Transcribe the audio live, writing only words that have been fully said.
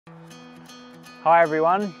Hi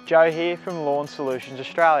everyone, Joe here from Lawn Solutions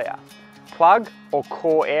Australia. Plug or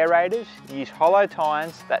core aerators use hollow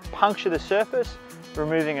tines that puncture the surface,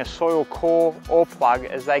 removing a soil core or plug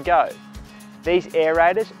as they go. These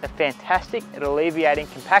aerators are fantastic at alleviating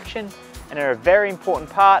compaction and are a very important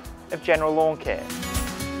part of general lawn care.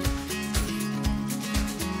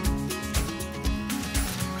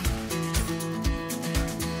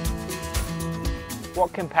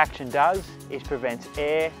 What compaction does is prevents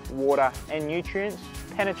air, water and nutrients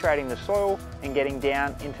penetrating the soil and getting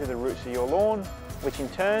down into the roots of your lawn, which in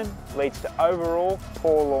turn leads to overall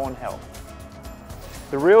poor lawn health.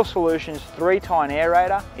 The Real Solutions 3 Tine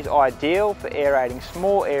Aerator is ideal for aerating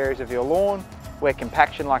small areas of your lawn where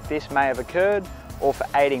compaction like this may have occurred, or for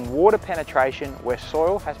aiding water penetration where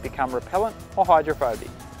soil has become repellent or hydrophobic.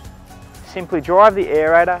 Simply drive the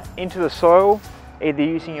aerator into the soil, either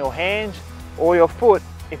using your hands or your foot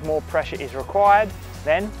if more pressure is required,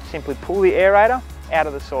 then simply pull the aerator out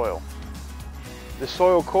of the soil. The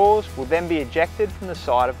soil cores will then be ejected from the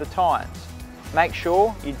side of the tines. Make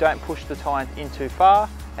sure you don't push the tines in too far,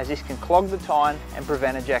 as this can clog the tine and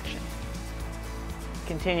prevent ejection.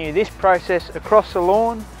 Continue this process across the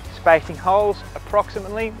lawn, spacing holes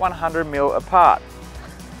approximately 100 mm apart.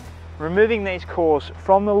 Removing these cores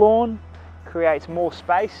from the lawn creates more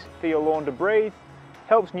space for your lawn to breathe,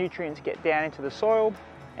 helps nutrients get down into the soil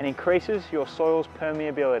and increases your soil's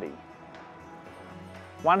permeability.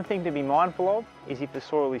 One thing to be mindful of is if the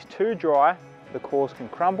soil is too dry, the cores can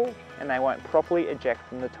crumble and they won't properly eject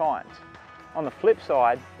from the tines. On the flip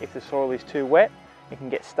side, if the soil is too wet, it can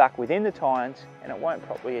get stuck within the tines and it won't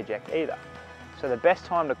properly eject either. So the best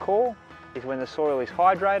time to core is when the soil is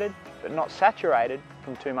hydrated but not saturated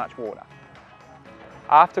from too much water.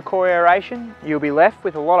 After core aeration, you'll be left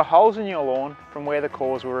with a lot of holes in your lawn from where the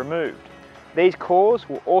cores were removed. These cores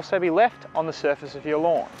will also be left on the surface of your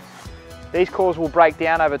lawn. These cores will break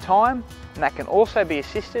down over time, and that can also be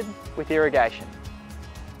assisted with irrigation.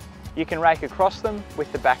 You can rake across them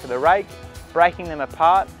with the back of the rake, breaking them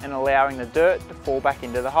apart and allowing the dirt to fall back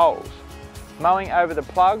into the holes. Mowing over the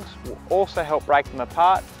plugs will also help break them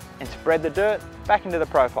apart and spread the dirt back into the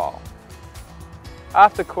profile.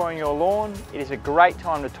 After coring your lawn, it is a great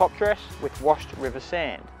time to top dress with washed river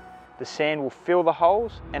sand. The sand will fill the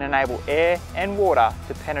holes and enable air and water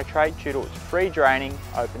to penetrate due to its free draining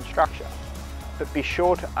open structure. But be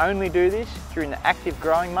sure to only do this during the active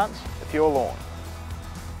growing months of your lawn.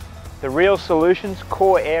 The Real Solutions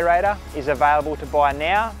Core Aerator is available to buy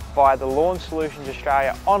now via the Lawn Solutions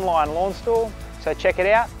Australia online lawn store, so check it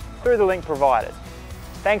out through the link provided.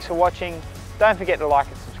 Thanks for watching, don't forget to like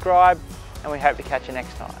and subscribe, and we hope to catch you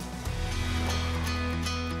next time.